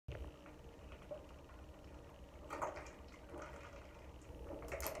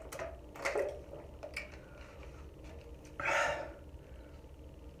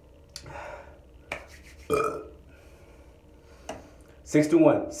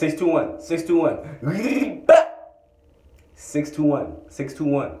621, 621, 621. 621,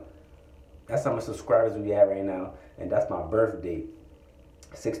 621. That's how much subscribers we have right now, and that's my birth date.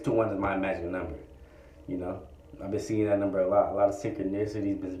 621 is my magic number. You know, I've been seeing that number a lot. A lot of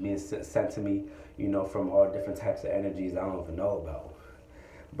synchronicities been being sent to me, you know, from all different types of energies I don't even know about.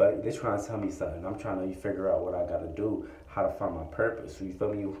 But they're trying to tell me something. I'm trying to figure out what I got to do, how to find my purpose. So you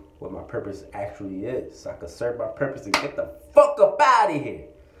feel me? What my purpose actually is. So I can serve my purpose and get the fuck up out of here.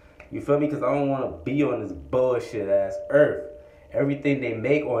 You feel me? Because I don't want to be on this bullshit ass earth. Everything they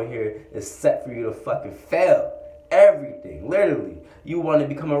make on here is set for you to fucking fail. Everything. Literally. You want to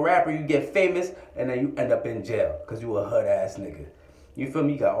become a rapper, you get famous, and then you end up in jail because you a hood ass nigga. You feel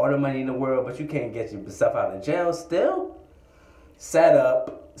me? You got all the money in the world, but you can't get yourself out of jail still? Set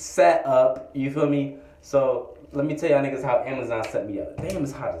up, you feel me? So, let me tell y'all niggas how Amazon set me up. Damn,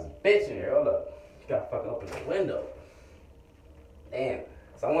 it's hot as a bitch in here. Hold up. You gotta fucking open the window. Damn.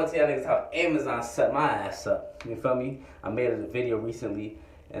 So, I want to tell y'all niggas how Amazon set my ass up. You feel me? I made a video recently,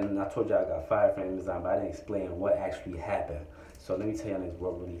 and I told y'all I got fired from Amazon, but I didn't explain what actually happened. So, let me tell y'all niggas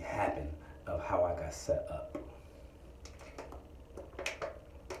what really happened of how I got set up.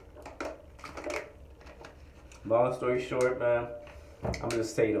 Long story short, man, I'm going to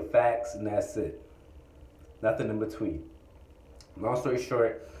just say the facts, and that's it. Nothing in between. Long story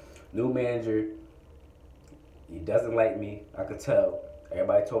short, new manager, he doesn't like me. I could tell.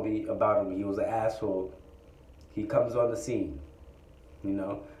 Everybody told me about him. He was an asshole. He comes on the scene. You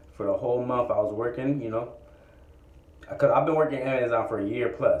know, for the whole month I was working, you know. Because I've been working at Amazon for a year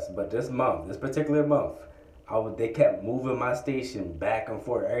plus. But this month, this particular month, they kept moving my station back and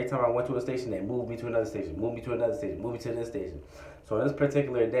forth. Every time I went to a station, they moved me to another station, moved me to another station, moved me to this station. So on this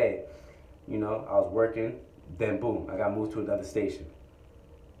particular day, you know, I was working, then boom, I got moved to another station.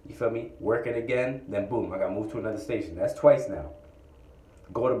 You feel me? Working again, then boom, I got moved to another station. That's twice now.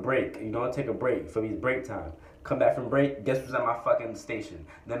 Go to break, you know, take a break. For me, it's break time. Come back from break, guess who's at my fucking station?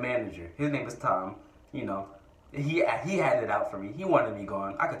 The manager. His name is Tom. You know, he had it out for me. He wanted me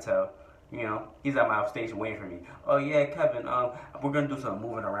gone. I could tell. You know, he's at my station waiting for me. Oh yeah, Kevin, we're gonna do some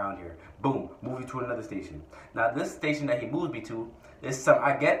moving around here. Boom, move you to another station. Now this station that he moves me to,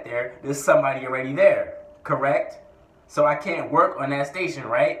 I get there, there's somebody already there. Correct? So I can't work on that station,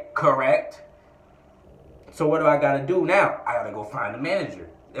 right? Correct? So what do I gotta do now? I gotta go find the manager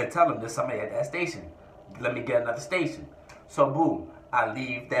and tell him there's somebody at that station. Let me get another station. So boom, I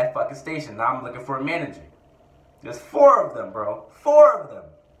leave that fucking station. Now I'm looking for a manager. There's 4 of them, bro. 4 of them.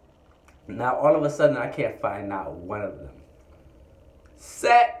 Now all of a sudden I can't find not one of them.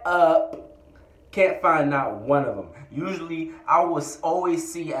 Set up. Can't find not one of them. Usually I will always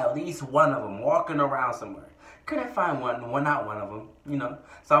see at least one of them walking around somewhere. Couldn't find not one of them, you know.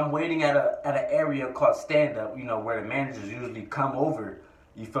 So I'm waiting at an area called stand up, you know, where the managers usually come over,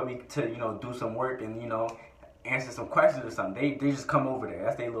 you feel me, to, you know, do some work and, you know, answer some questions or something. They just come over there.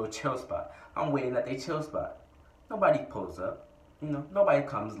 That's their little chill spot. I'm waiting at their chill spot. Nobody pulls up, you know. Nobody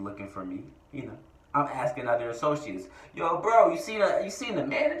comes looking for me, you know. I'm asking other associates, yo, bro, you seen the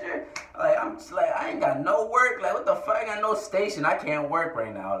manager? Like, I'm just like, I ain't got no work. Like, what the fuck? I got no station. I can't work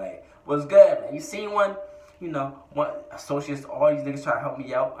right now. Like, what's good? Like, you seen one? You know, what associates, all these niggas try to help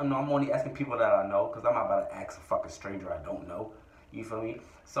me out. I know I'm only asking people that I know, because I'm not about to ask a fucking stranger I don't know. You feel me?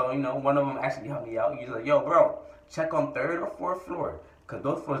 So, you know, one of them actually helped me out. He's like, yo, bro, check on 3rd or 4th floor, because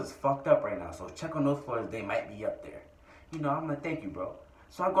those floors is fucked up right now. So check on those floors. They might be up there. You know, I'm like, thank you, bro.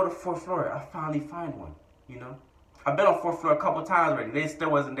 So I go to 4th floor. I finally find one, you know. I've been on 4th floor a couple times already. They still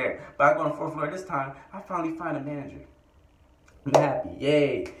wasn't there. But I go on 4th floor this time. I finally find a manager. I'm happy.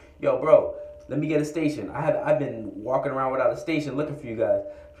 Yay. Yo, bro. Let me get a station. I've been walking around without a station looking for you guys,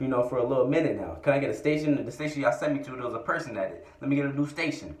 you know, for a little minute now. Can I get a station? The station y'all sent me to, there was a person at it. Let me get a new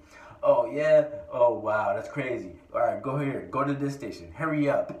station. Oh, yeah? Oh, wow, that's crazy. All right, go here. Go to this station. Hurry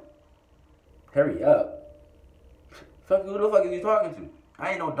up. Hurry up? Who the fuck are you talking to?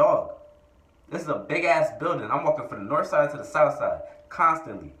 I ain't no dog. This is a big-ass building. I'm walking from the north side to the south side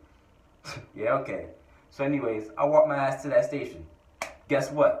constantly. Yeah, okay. So anyways, I walk my ass to that station.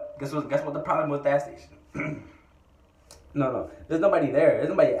 Guess what? Guess what the problem with that station? No. There's nobody there. There's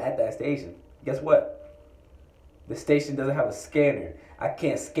nobody at that station. Guess what? The station doesn't have a scanner. I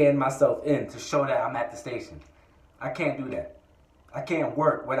can't scan myself in to show that I'm at the station. I can't do that. I can't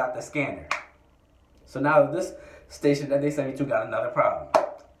work without the scanner. So now this station that they sent me to got another problem.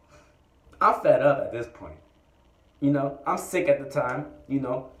 I'm fed up at this point. You know, I'm sick at the time. You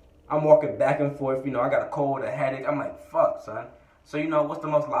know, I'm walking back and forth. You know, I got a cold, a headache. I'm like, fuck, son. So, you know, what's the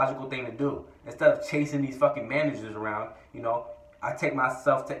most logical thing to do? Instead of chasing these fucking managers around, you know, I take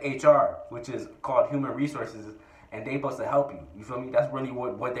myself to HR, which is called Human Resources, and they supposed to help you. You feel me? That's really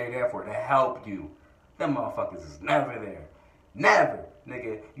what they're there for, to help you. Them motherfuckers is never there. Never.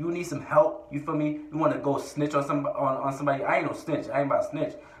 Nigga, you need some help, you feel me? You want to go snitch on somebody. I ain't no snitch. I ain't about to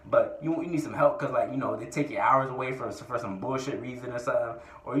snitch. But you need some help because, like, you know, they take your hours away for some bullshit reason or something.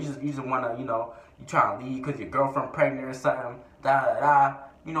 Or you just want to, you know, you trying to leave because your girlfriend pregnant or something. Da.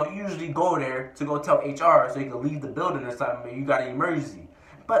 You know, you usually go there to go tell HR so you can leave the building or something and you got an emergency.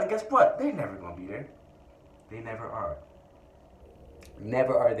 But guess what? They never going to be there. They never are.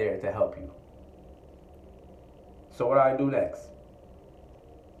 Never are there to help you. So what do I do next?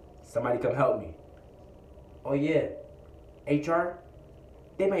 Somebody come help me. Oh yeah, HR?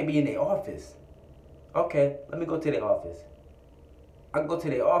 They might be in their office. Okay, let me go to their office. I go to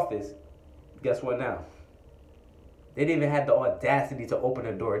their office. Guess what now? They didn't even have the audacity to open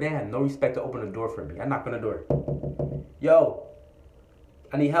the door. They had no respect to open the door for me. I knock on the door. Yo,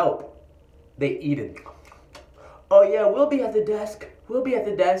 I need help. They eat it. Oh yeah, we'll be at the desk. We'll be at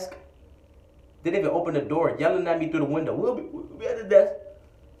the desk. They didn't even open the door, yelling at me through the window. We'll be at the desk.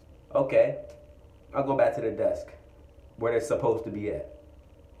 Okay, I'll go back to the desk where they're supposed to be at.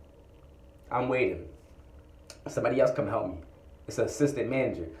 I'm waiting. Somebody else come help me. It's an assistant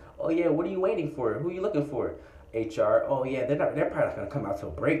manager. Oh yeah, what are you waiting for? Who are you looking for? HR. Oh yeah, they're probably not gonna come out till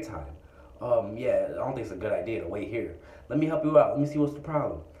break time. Yeah, I don't think it's a good idea to wait here. Let me help you out. Let me see what's the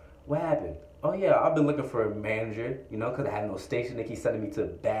problem. What happened? Oh yeah, I've been looking for a manager, you know, because I have no station. They keep sending me to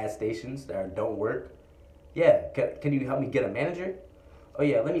bad stations that don't work. Yeah, can you help me get a manager? Oh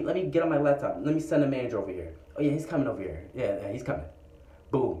yeah, let me get on my laptop. Let me send a manager over here. Oh yeah, he's coming over here. Yeah, he's coming.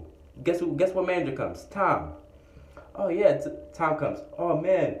 Boom. Guess what manager comes? Tom. Oh yeah, Tom comes. Oh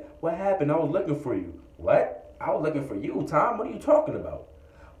man, what happened? I was looking for you. What? I was looking for you, Tom? What are you talking about?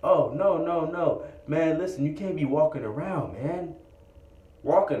 Oh, no. Man, listen, you can't be walking around, man.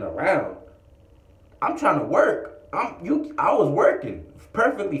 Walking around? I'm trying to work. I was working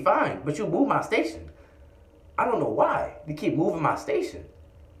perfectly fine, but you moved my station. I don't know why. You keep moving my station.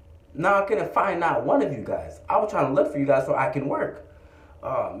 Now I couldn't find not one of you guys. I was trying to look for you guys so I can work.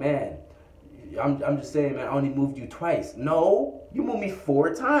 Oh man. I'm just saying, man, I only moved you twice. No, you moved me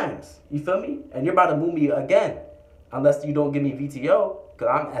 4 times. You feel me? And you're about to move me again. Unless you don't give me VTO. Because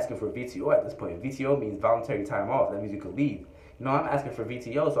I'm asking for VTO at this point. VTO means voluntary time off. That means you could leave. You know, I'm asking for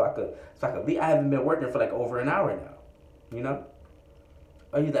VTO so I could leave. I haven't been working for like over an hour now. You know?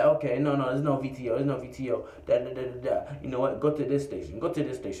 Oh, he's like, okay, no, there's no VTO. There's no VTO. Da. You know what? Go to this station. Go to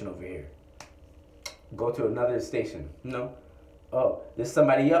this station over here. Go to another station. You know? Oh, there's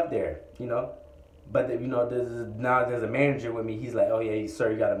somebody up there. You know? But, you know, there's a manager with me. He's like, oh, yeah,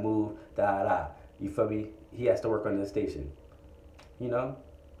 sir, you got to move. Da. You feel me? He has to work on this station. You know?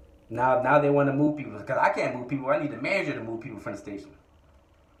 Now they want to move people. Because I can't move people. I need the manager to move people from the station.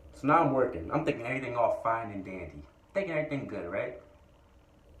 So now I'm working. I'm thinking everything all fine and dandy. Thinking everything good, right?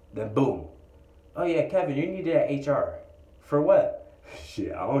 Then boom. Oh yeah, Kevin, you need that HR. For what?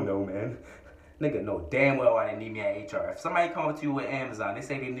 Shit, I don't know, man. Nigga know damn well I didn't need me at HR. If somebody comes to you with Amazon, they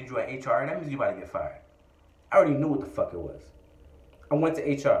say they need you at HR, that means you about to get fired. I already knew what the fuck it was. I went to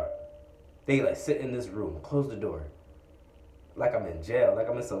HR. They like sit in this room, close the door. Like I'm in jail, like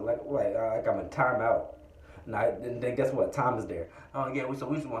I'm in some like I'm in timeout. And then guess what? Tom is there. Oh yeah, so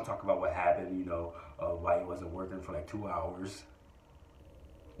we just want to talk about what happened, you know, why he wasn't working for like 2 hours.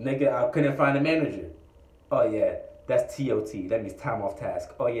 Nigga, I couldn't find a manager. Oh yeah, that's TOT. That means time off task.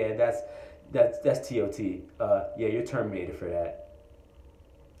 Oh yeah, that's TOT. Yeah, you're terminated for that.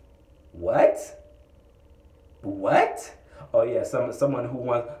 What? Oh yeah, someone who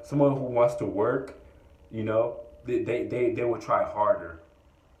wants to work, you know, they will try harder.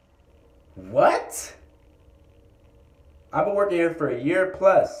 What? I've been working here for a year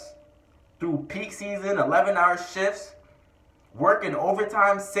plus, through peak season, 11-hour shifts. Working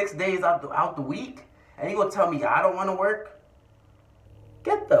overtime 6 days out the week, and you gonna tell me I don't want to work?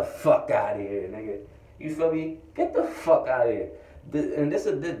 Get the fuck out of here, nigga. You feel me? Get the fuck out of here. This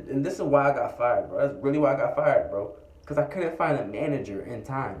is why I got fired, bro. That's really why I got fired, bro. Cause I couldn't find a manager in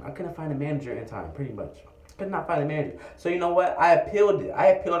time. Pretty much. Could not find a manager. So you know what? I appealed it. I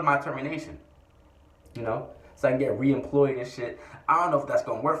appealed my termination. You know, so I can get re-employed and shit. I don't know if that's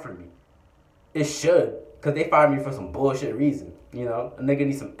gonna work for me. It should. Because they fired me for some bullshit reason, you know? A nigga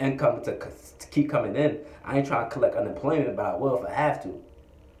needs some income to keep coming in. I ain't trying to collect unemployment, but I will if I have to.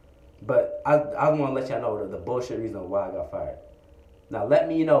 But I want to let y'all know the bullshit reason why I got fired. Now, let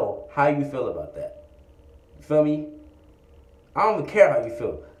me know how you feel about that. You feel me? I don't even care how you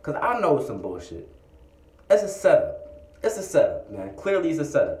feel. Because I know it's some bullshit. It's a setup, man. Clearly it's a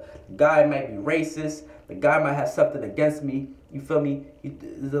setup. The guy might be racist. The guy might have something against me. You feel me?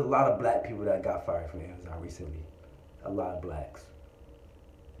 There's a lot of black people that got fired from Amazon recently. a lot of blacks.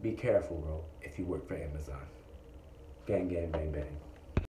 Be careful, bro, if you work for Amazon. Gang, gang, bang, bang.